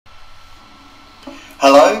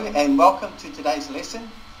Hello and welcome to today's lesson.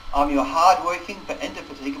 I'm your hard-working but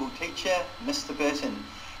indefatigable teacher, Mr. Burton.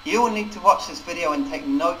 You will need to watch this video and take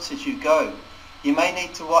notes as you go. You may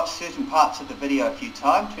need to watch certain parts of the video a few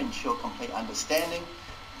times to ensure complete understanding.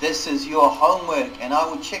 This is your homework and I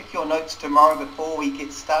will check your notes tomorrow before we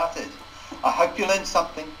get started. I hope you learned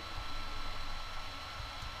something.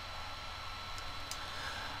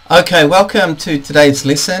 Okay, welcome to today's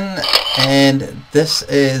lesson, and this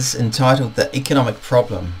is entitled The Economic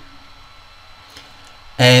Problem,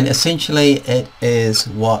 and essentially it is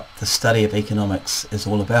what the study of economics is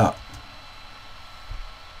all about.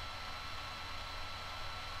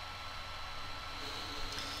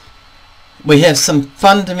 We have some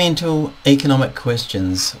fundamental economic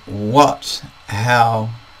questions: what, how,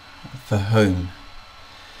 for whom.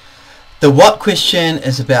 The what question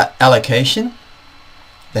is about allocation.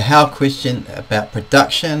 The how question about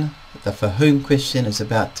production. The for whom question is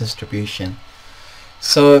about distribution.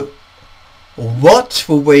 So what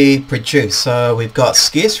will we produce? So we've got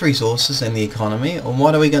scarce resources in the economy, and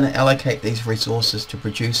what are we going to allocate these resources to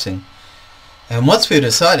producing? And once we've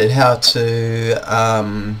decided how to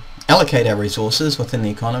allocate our resources within the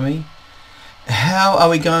economy, how are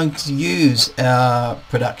we going to use our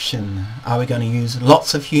production? Are we going to use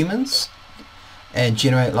lots of humans and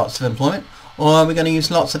generate lots of employment? Or are we going to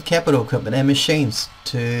use lots of capital equipment and machines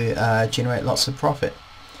to generate lots of profit?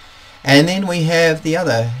 And then we have the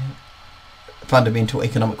other fundamental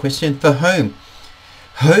economic question: for whom?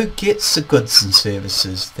 Who gets the goods and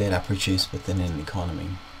services that are produced within an economy?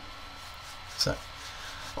 So,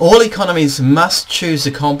 all economies must choose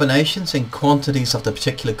the combinations and quantities of the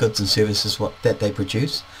particular goods and services that they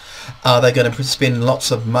produce. Are they going to spend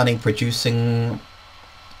lots of money producing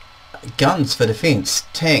guns for defence,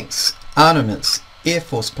 tanks, armaments, Air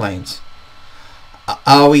Force planes?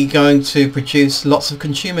 Are we going to produce lots of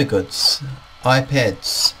consumer goods,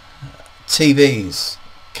 iPads, TVs,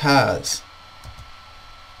 cars?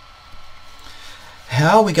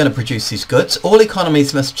 How are we going to produce these goods? All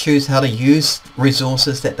economies must choose how to use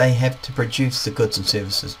resources that they have to produce the goods and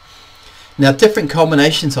services. Now, different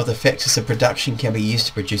combinations of the factors of production can be used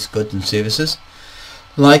to produce goods and services.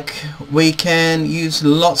 Like, we can use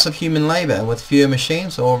lots of human labour with fewer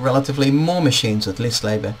machines, or relatively more machines with less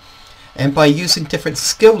labour. And by using different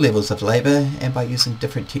skill levels of labour, and by using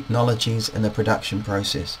different technologies in the production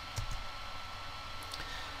process.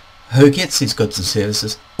 Who gets these goods and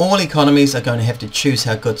services? All economies are going to have to choose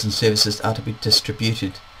how goods and services are to be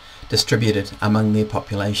distributed among their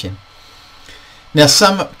population. Now,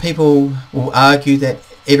 some people will argue that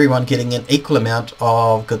everyone getting an equal amount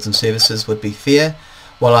of goods and services would be fair,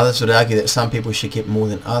 while others would argue that some people should get more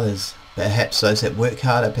than others. Perhaps those that work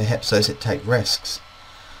harder, perhaps those that take risks.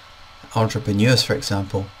 Entrepreneurs, for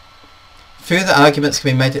example. Further arguments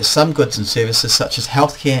can be made that some goods and services such as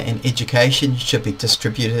healthcare and education should be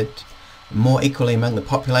distributed more equally among the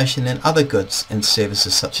population than other goods and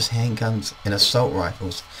services such as handguns and assault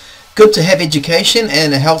rifles. Good to have education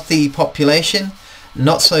and a healthy population.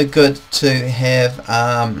 Not so good to have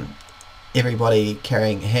everybody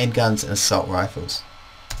carrying handguns and assault rifles.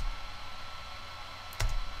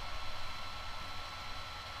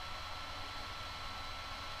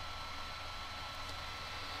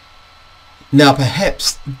 Now,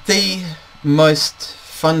 perhaps the most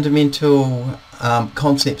fundamental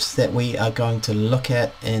concepts that we are going to look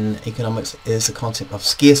at in economics is the concept of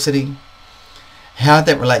scarcity, how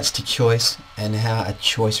that relates to choice, and how a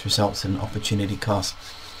choice results in opportunity cost.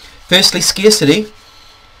 Firstly, scarcity.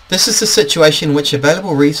 This is a situation in which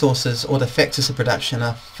available resources or the factors of production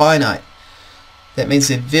are finite. That means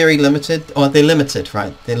they're very limited, or they're limited,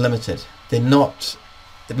 right? They're limited. They're not,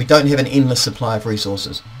 we don't have an endless supply of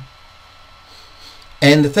resources.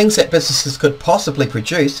 And the things that businesses could possibly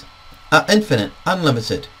produce are infinite,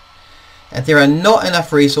 unlimited. And there are not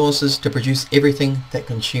enough resources to produce everything that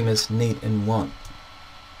consumers need and want.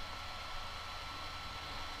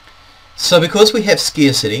 So because we have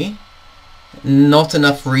scarcity, not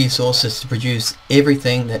enough resources to produce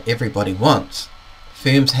everything that everybody wants,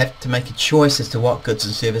 firms have to make a choice as to what goods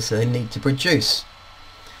and services they need to produce.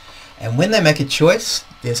 And when they make a choice,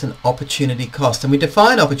 there's an opportunity cost. And we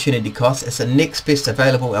define opportunity cost as the next best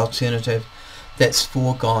available alternative that's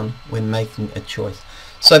foregone when making a choice.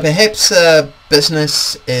 So perhaps a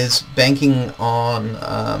business is banking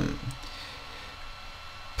on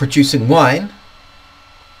producing wine,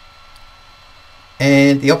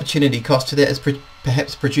 and the opportunity cost to that is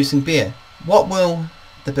perhaps producing beer. What will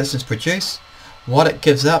the business produce? What it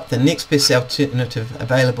gives up, the next best alternative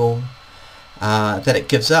available that it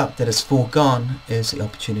gives up, that is foregone, is the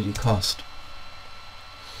opportunity cost.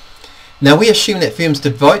 Now we assume that firms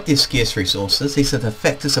devote their scarce resources, these are the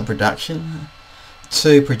factors of production,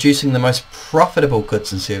 to producing the most profitable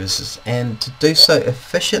goods and services, and to do so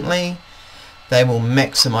efficiently they will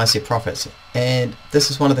maximize their profits. And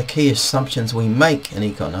this is one of the key assumptions we make in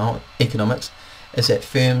economics, is that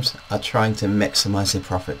firms are trying to maximize their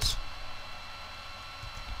profits.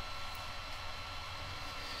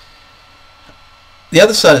 The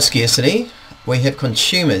other side of scarcity, we have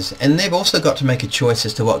consumers, and they've also got to make a choice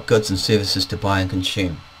as to what goods and services to buy and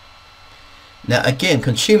consume. Now again,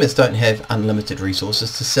 consumers don't have unlimited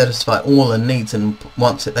resources to satisfy all the needs and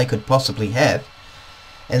wants that they could possibly have,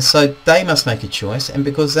 and so they must make a choice, and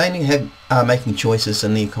because they are making choices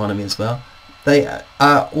in the economy as well, they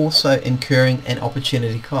are also incurring an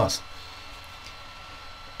opportunity cost.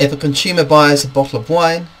 If a consumer buys a bottle of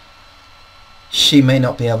wine, she may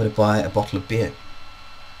not be able to buy a bottle of beer.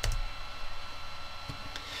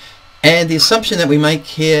 And the assumption that we make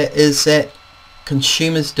here is that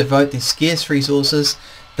consumers devote their scarce resources,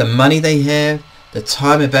 the money they have, the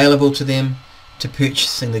time available to them, to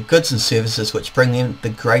purchasing the goods and services which bring them the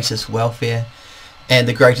greatest welfare, and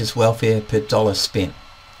the greatest welfare per dollar spent.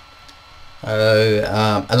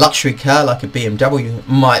 A luxury car like a BMW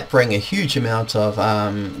might bring a huge amount of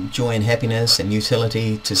joy and happiness and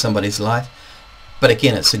utility to somebody's life, but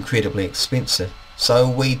again it's incredibly expensive. So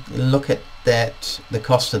we look at that, the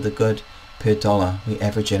cost of the good per dollar, we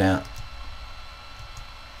average it out.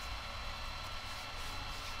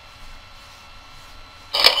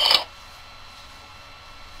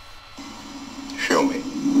 Show me.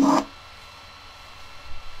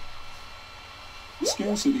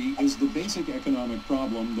 Scarcity is the basic economic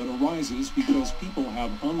problem that arises because people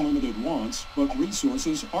have unlimited wants, but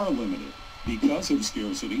resources are limited. Because of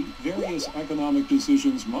scarcity, various economic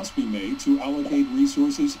decisions must be made to allocate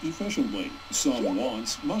resources efficiently. Some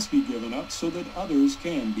wants must be given up so that others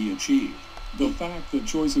can be achieved. The fact that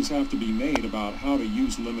choices have to be made about how to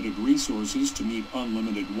use limited resources to meet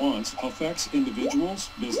unlimited wants affects individuals,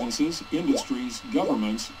 businesses, industries,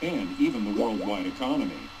 governments, and even the worldwide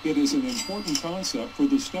economy. It is an important concept for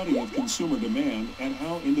the study of consumer demand and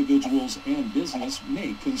how individuals and business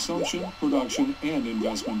make consumption, production, and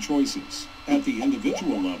investment choices. At the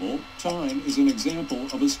individual level, time is an example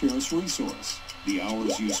of a scarce resource. The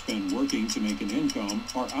hours you spend working to make an income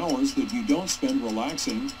are hours that you don't spend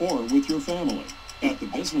relaxing or with your family. At the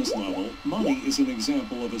business level, money is an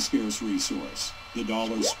example of a scarce resource. The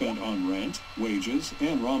dollars spent on rent, wages,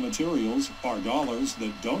 and raw materials are dollars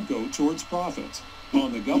that don't go towards profits.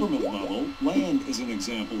 On the government level, land is an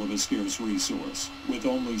example of a scarce resource. With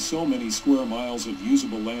only so many square miles of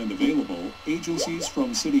usable land available, agencies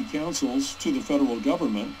from city councils to the federal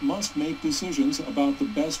government must make decisions about the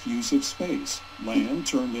best use of space. Land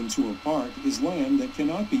turned into a park is land that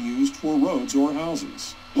cannot be used for roads or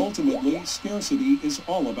houses. Ultimately, scarcity is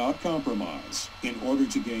all about compromise. In order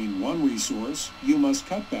to gain one resource, you must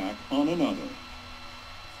cut back on another.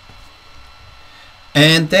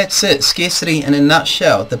 And that's it, scarcity in a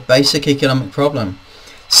nutshell, the basic economic problem.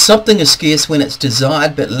 Something is scarce when it's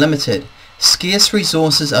desired but limited. Scarce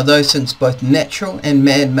resources are those things, both natural and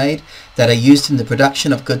man-made, that are used in the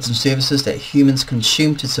production of goods and services that humans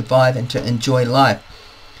consume to survive and to enjoy life.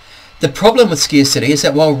 The problem with scarcity is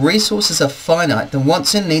that while resources are finite, the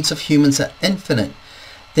wants and needs of humans are infinite.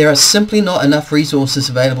 There are simply not enough resources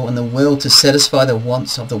available in the world to satisfy the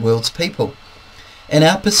wants of the world's people. In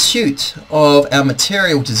our pursuit of our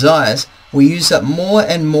material desires, we use up more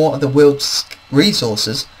and more of the world's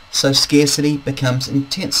resources, so scarcity becomes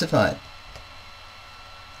intensified.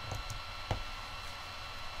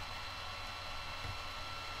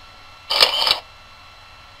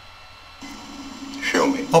 Show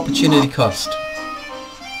me. Opportunity cost.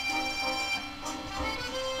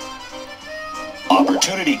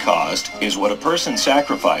 Opportunity cost is what a person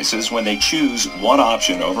sacrifices when they choose one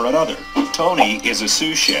option over another. Tony is a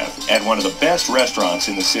sous chef at one of the best restaurants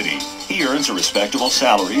in the city. He earns a respectable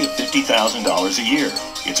salary of $50,000 a year.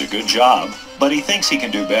 It's a good job, but he thinks he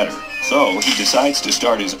can do better. So he decides to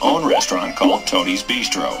start his own restaurant called Tony's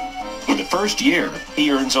Bistro. In the first year, he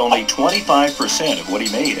earns only 25% of what he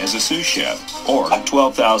made as a sous chef, or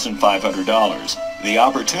 $12,500. The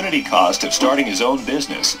opportunity cost of starting his own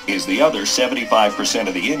business is the other 75%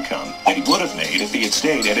 of the income that he would have made if he had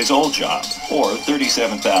stayed at his old job, or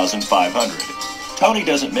 $37,500. Tony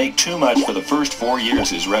doesn't make too much for the first 4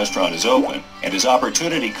 years his restaurant is open, and his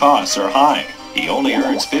opportunity costs are high. He only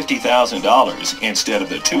earns $50,000 instead of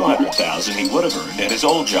the $200,000 he would have earned at his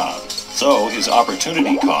old job. So his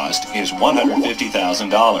opportunity cost is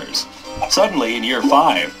 $150,000. Suddenly, in year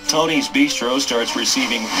 5, Tony's Bistro starts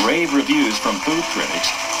receiving rave reviews from food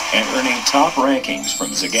critics and earning top rankings from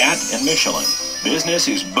Zagat and Michelin. Business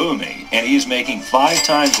is booming, and he's making 5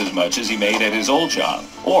 times as much as he made at his old job,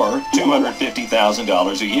 or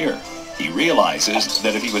 $250,000 a year. He realizes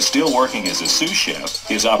that if he was still working as a sous chef,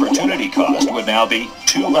 his opportunity cost would now be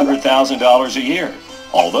 $200,000 a year.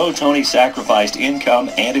 Although Tony sacrificed income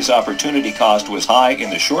and his opportunity cost was high in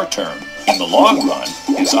the short term, in the long run,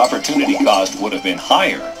 his opportunity cost would have been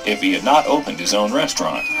higher if he had not opened his own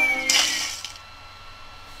restaurant.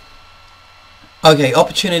 Okay,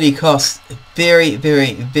 opportunity cost, very,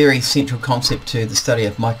 very, very central concept to the study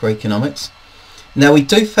of microeconomics. Now, we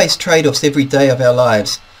do face trade-offs every day of our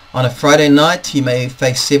lives. On a Friday night, you may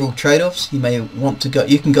face several trade-offs. You may want to go,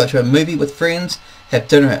 you can go to a movie with friends, have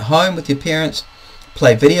dinner at home with your parents,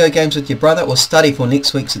 play video games with your brother, or study for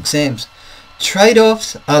next week's exams.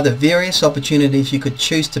 Trade-offs are the various opportunities you could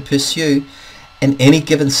choose to pursue in any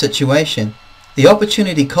given situation. The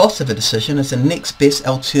opportunity cost of a decision is the next best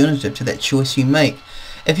alternative to that choice you make.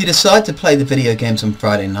 If you decide to play the video games on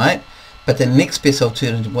Friday night, but the next best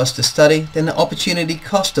alternative was to study, then the opportunity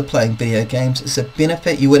cost of playing video games is a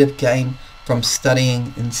benefit you would have gained from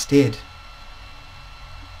studying instead.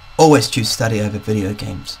 Always choose study over video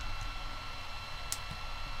games.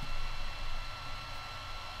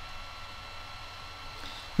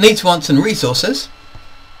 Needs, wants and resources.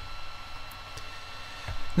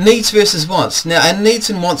 Needs versus wants. Now, our needs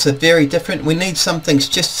and wants are very different. We need some things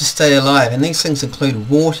just to stay alive, and these things include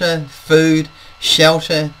water, food,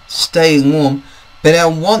 shelter, staying warm, but our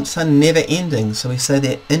wants are never ending, so we say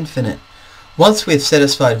they're infinite. Once we've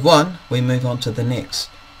satisfied one, we move on to the next.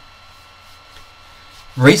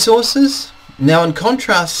 Resources. Now, in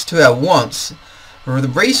contrast to our wants, the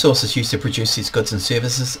resources used to produce these goods and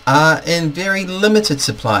services are in very limited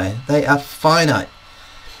supply. They are finite.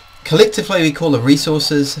 Collectively, we call the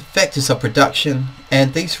resources factors of production,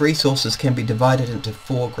 and these resources can be divided into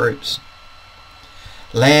 4 groups: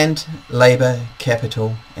 land, labour,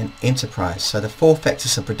 capital and enterprise. So the 4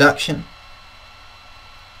 factors of production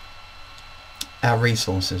are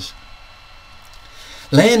resources.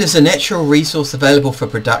 Land is a natural resource available for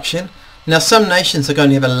production. Now, some nations are going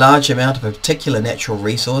to have a large amount of a particular natural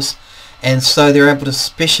resource, and so they're able to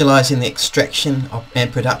specialise in the extraction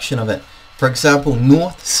and production of it. For example,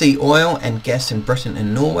 North Sea oil and gas in Britain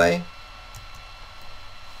and Norway.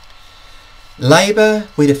 Labour,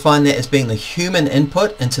 we define that as being the human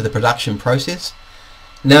input into the production process.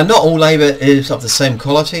 Now, not all labour is of the same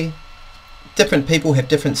quality. Different people have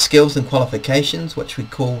different skills and qualifications, which we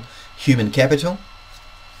call human capital.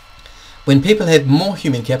 When people have more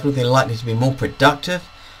human capital, they're likely to be more productive,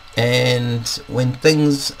 and when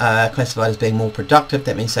things are classified as being more productive,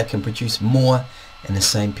 that means they can produce more in the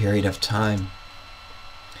same period of time.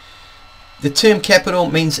 The term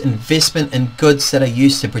capital means investment in goods that are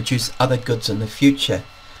used to produce other goods in the future.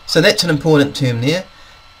 So that's an important term there.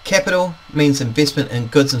 Capital means investment in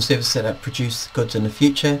goods and services that are produce goods in the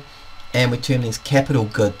future, and we term these capital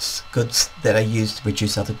goods, goods that are used to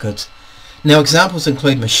produce other goods. Now, examples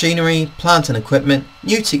include machinery, plant and equipment,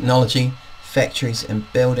 new technology, factories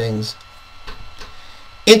and buildings.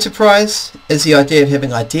 Enterprise is the idea of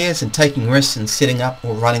having ideas and taking risks in setting up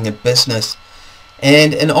or running a business.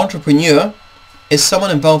 And an entrepreneur is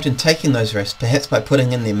someone involved in taking those risks, perhaps by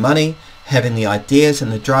putting in their money, having the ideas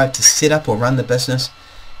and the drive to set up or run the business,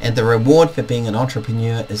 and the reward for being an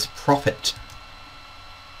entrepreneur is profit.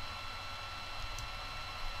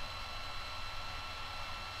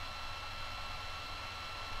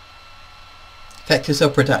 Factors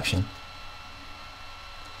of production.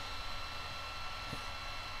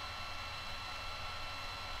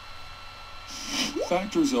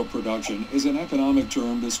 Factors of production is an economic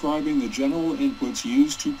term describing the general inputs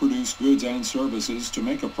used to produce goods and services to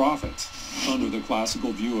make a profit. Under the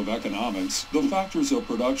classical view of economics, the factors of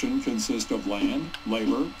production consist of land,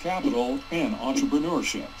 labor, capital, and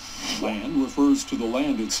entrepreneurship. Land refers to the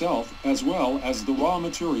land itself as well as the raw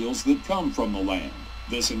materials that come from the land.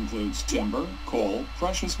 This includes timber, coal,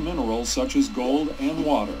 precious minerals such as gold and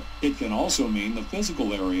water. It can also mean the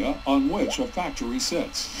physical area on which a factory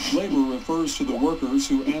sits. Labor refers to the workers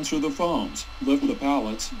who answer the phones, lift the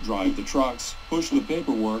pallets, drive the trucks, push the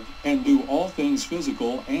paperwork, and do all things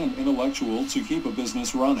physical and intellectual to keep a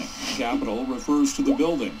business running. Capital refers to the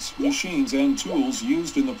buildings, machines, and tools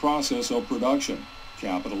used in the process of production.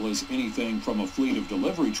 Capital is anything from a fleet of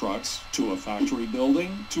delivery trucks, to a factory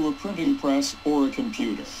building, to a printing press, or a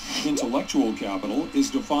computer. Intellectual capital is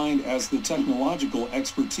defined as the technological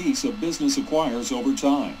expertise a business acquires over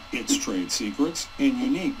time, its trade secrets, and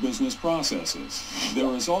unique business processes.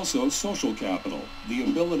 There is also social capital, the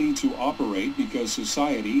ability to operate because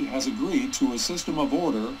society has agreed to a system of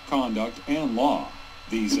order, conduct, and law.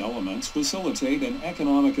 These elements facilitate an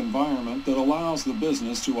economic environment that allows the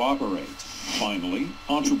business to operate. Finally,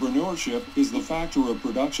 entrepreneurship is the factor of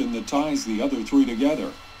production that ties the other three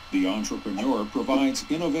together. The entrepreneur provides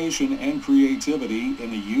innovation and creativity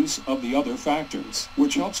in the use of the other factors,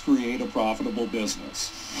 which helps create a profitable business.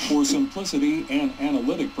 For simplicity and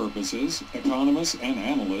analytic purposes, economists and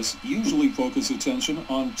analysts usually focus attention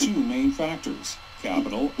on two main factors,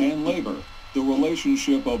 capital and labor. The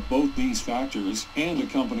relationship of both these factors and a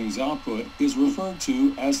company's output is referred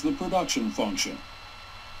to as the production function.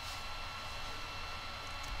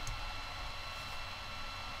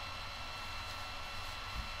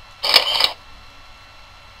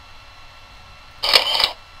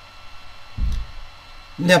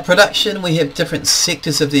 Now, production, we have different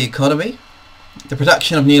sectors of the economy. The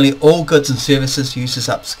production of nearly all goods and services uses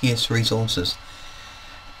up scarce resources.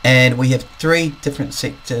 And we have three different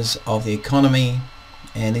sectors of the economy,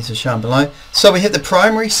 and these are shown below. So we have the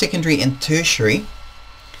primary, secondary and tertiary.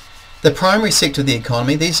 The primary sector of the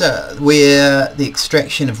economy, these are where the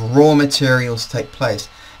extraction of raw materials take place.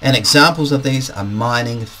 And examples of these are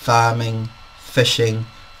mining, farming, fishing,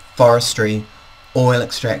 forestry, oil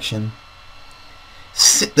extraction.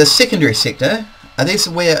 The secondary sector, these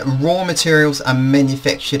are where raw materials are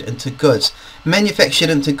manufactured into goods. Manufactured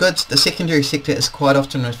into goods, the secondary sector is quite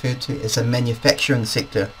often referred to as a manufacturing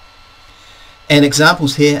sector. And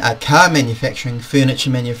examples here are car manufacturing,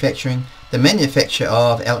 furniture manufacturing, the manufacture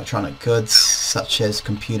of electronic goods such as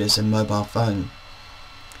computers and mobile phone.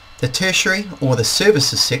 The tertiary or the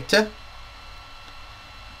services sector,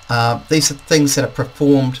 these are things that are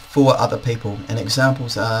performed for other people, and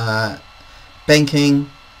examples are banking,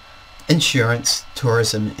 insurance,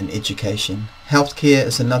 tourism and education. Healthcare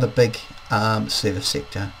is another big service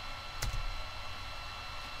sector.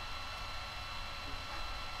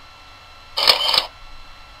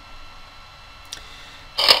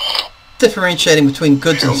 Differentiating between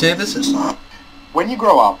goods and services. When you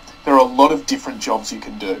grow up, there are a lot of different jobs you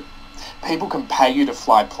can do. People can pay you to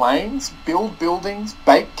fly planes, build buildings,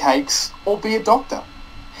 bake cakes, or be a doctor.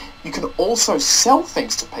 You can also sell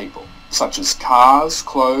things to people, such as cars,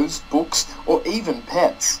 clothes, books, or even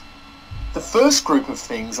pets. The first group of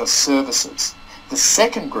things are services. The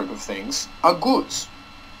second group of things are goods.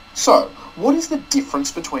 So, what is the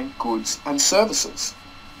difference between goods and services?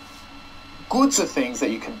 Goods are things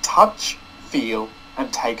that you can touch, feel,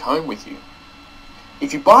 and take home with you.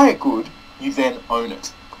 If you buy a good, you then own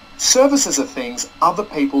it. Services are things other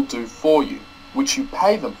people do for you, which you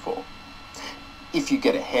pay them for. If you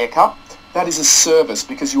get a haircut, that is a service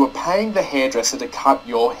because you are paying the hairdresser to cut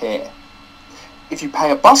your hair. If you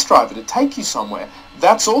pay a bus driver to take you somewhere,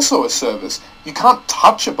 that's also a service. You can't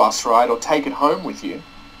touch a bus ride or take it home with you.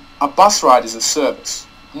 A bus ride is a service,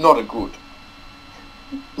 not a good.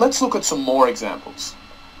 Let's look at some more examples.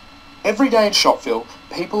 Every day in Shopville,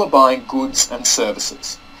 people are buying goods and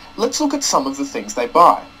services. Let's look at some of the things they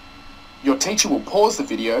buy. Your teacher will pause the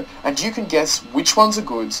video and you can guess which ones are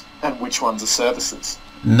goods and which ones are services.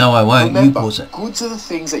 No, I won't. Remember, you pause it. Goods are the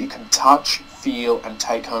things that you can touch, feel and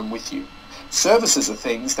take home with you. Services are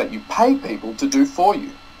things that you pay people to do for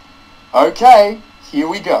you. Okay, here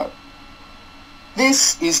we go.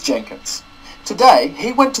 This is Jenkins. Today,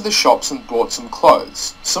 he went to the shops and bought some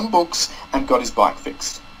clothes, some books, and got his bike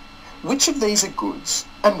fixed. Which of these are goods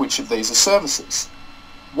and which of these are services?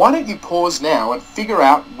 Why don't you pause now and figure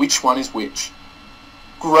out which one is which?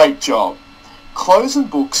 Great job! Clothes and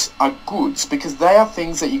books are goods because they are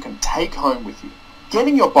things that you can take home with you.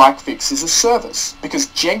 Getting your bike fixed is a service because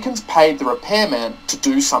Jenkins paid the repairman to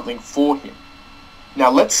do something for him. Now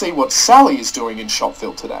let's see what Sally is doing in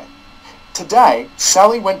Shopville today. Today,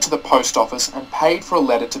 Sally went to the post office and paid for a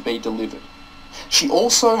letter to be delivered. She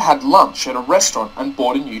also had lunch at a restaurant and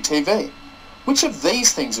bought a new TV. Which of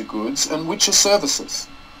these things are goods and which are services?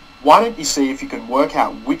 Why don't you see if you can work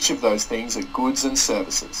out which of those things are goods and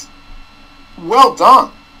services? Well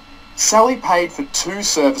done! Sally paid for 2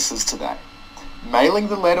 services today. Mailing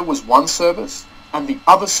the letter was one service and the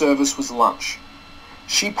other service was lunch.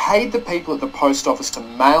 She paid the people at the post office to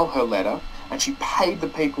mail her letter and she paid the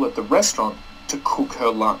people at the restaurant to cook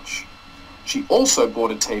her lunch. She also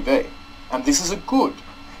bought a TV, and this is a good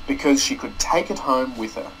because she could take it home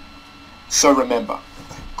with her. So remember,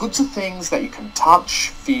 goods are things that you can touch,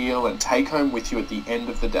 feel and take home with you at the end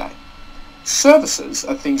of the day. Services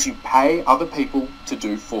are things you pay other people to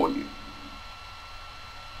do for you.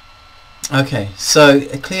 Okay, so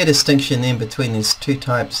a clear distinction then between these two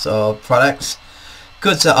types of products.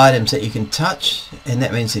 Goods are items that you can touch, and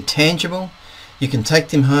that means they're tangible. You can take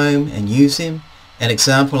them home and use them. An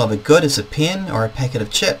example of a good is a pen or a packet of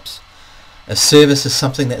chips. A service is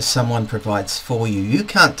something that someone provides for you. You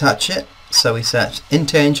can't touch it, so we say it's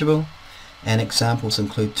intangible, and examples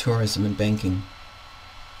include tourism and banking.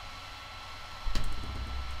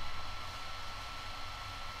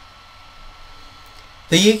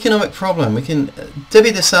 The economic problem, we can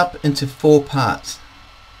divvy this up into 4 parts.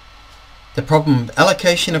 The problem of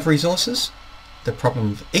allocation of resources, the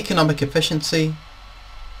problem of economic efficiency,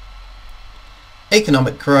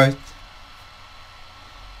 economic growth,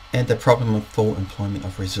 and the problem of full employment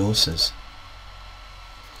of resources.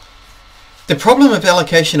 The problem of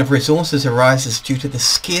allocation of resources arises due to the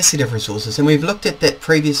scarcity of resources, and we've looked at that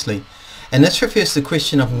previously. And this refers to the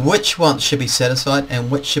question of which wants should be satisfied and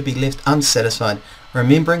which should be left unsatisfied,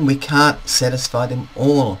 remembering we can't satisfy them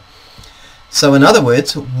all. So in other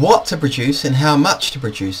words, what to produce and how much to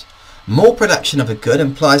produce. More production of a good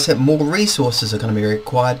implies that more resources are going to be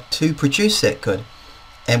required to produce that good.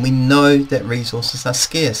 And we know that resources are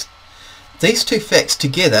scarce. These 2 facts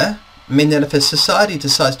together mean that if a society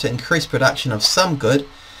decides to increase production of some good,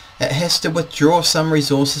 it has to withdraw some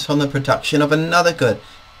resources from the production of another good.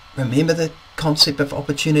 Remember the concept of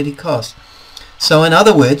opportunity cost. So in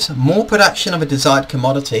other words, more production of a desired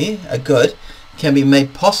commodity, a good, can be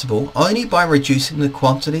made possible only by reducing the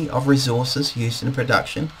quantity of resources used in the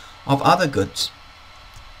production of other goods.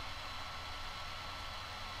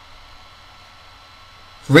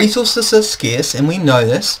 Resources are scarce, and we know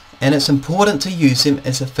this, and it's important to use them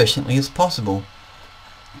as efficiently as possible.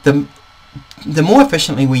 The more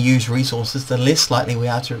efficiently we use resources, the less likely we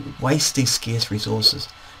are to waste these scarce resources.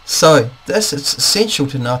 So this is essential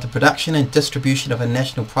to know if the production and distribution of a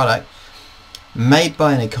national product made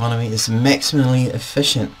by an economy is maximally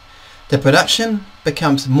efficient. The production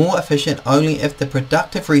becomes more efficient only if the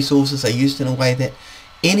productive resources are used in a way that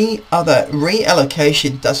any other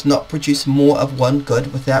reallocation does not produce more of one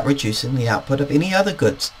good without reducing the output of any other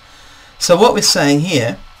goods. So what we're saying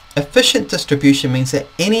here, efficient distribution means that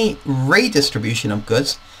any redistribution of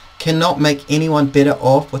goods cannot make anyone better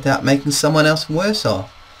off without making someone else worse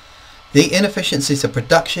off. The inefficiencies of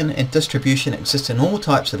production and distribution exist in all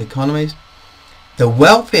types of economies. The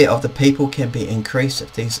welfare of the people can be increased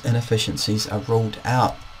if these inefficiencies are ruled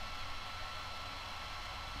out.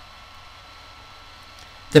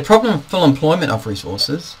 The problem of full employment of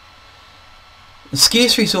resources.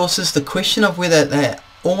 Scarce resources, the question of whether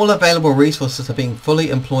all available resources are being fully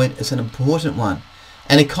employed is an important one.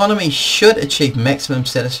 An economy should achieve maximum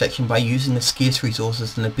satisfaction by using the scarce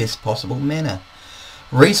resources in the best possible manner.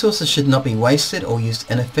 Resources should not be wasted or used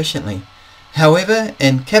inefficiently. However,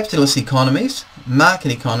 in capitalist economies,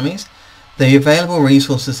 market economies, the available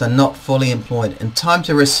resources are not fully employed. In times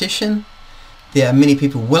of recession, there are many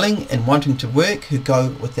people willing and wanting to work who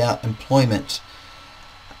go without employment.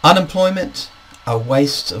 Unemployment, a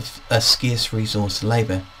waste of a scarce resource,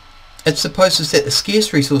 labour. It supposes that the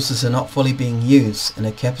scarce resources are not fully being used in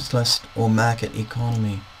a capitalist or market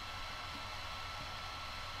economy.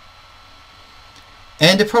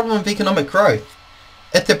 And the problem of economic growth.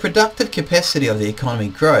 If the productive capacity of the economy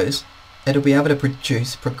grows, it will be able to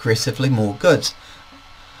produce progressively more goods.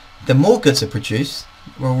 The more goods are produced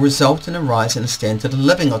will result in a rise in the standard of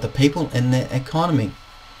living of the people in the economy.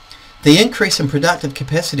 The increase in productive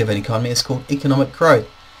capacity of an economy is called economic growth,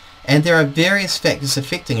 and there are various factors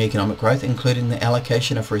affecting economic growth, including the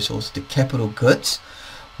allocation of resources to capital goods,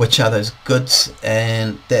 which are those goods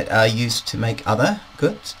that are used to make other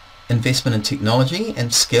goods, investment in technology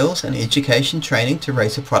and skills and education training to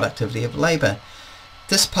raise the productivity of labour.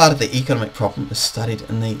 This part of the economic problem is studied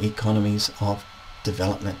in the economies of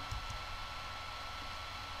development.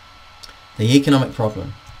 The economic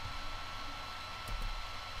problem.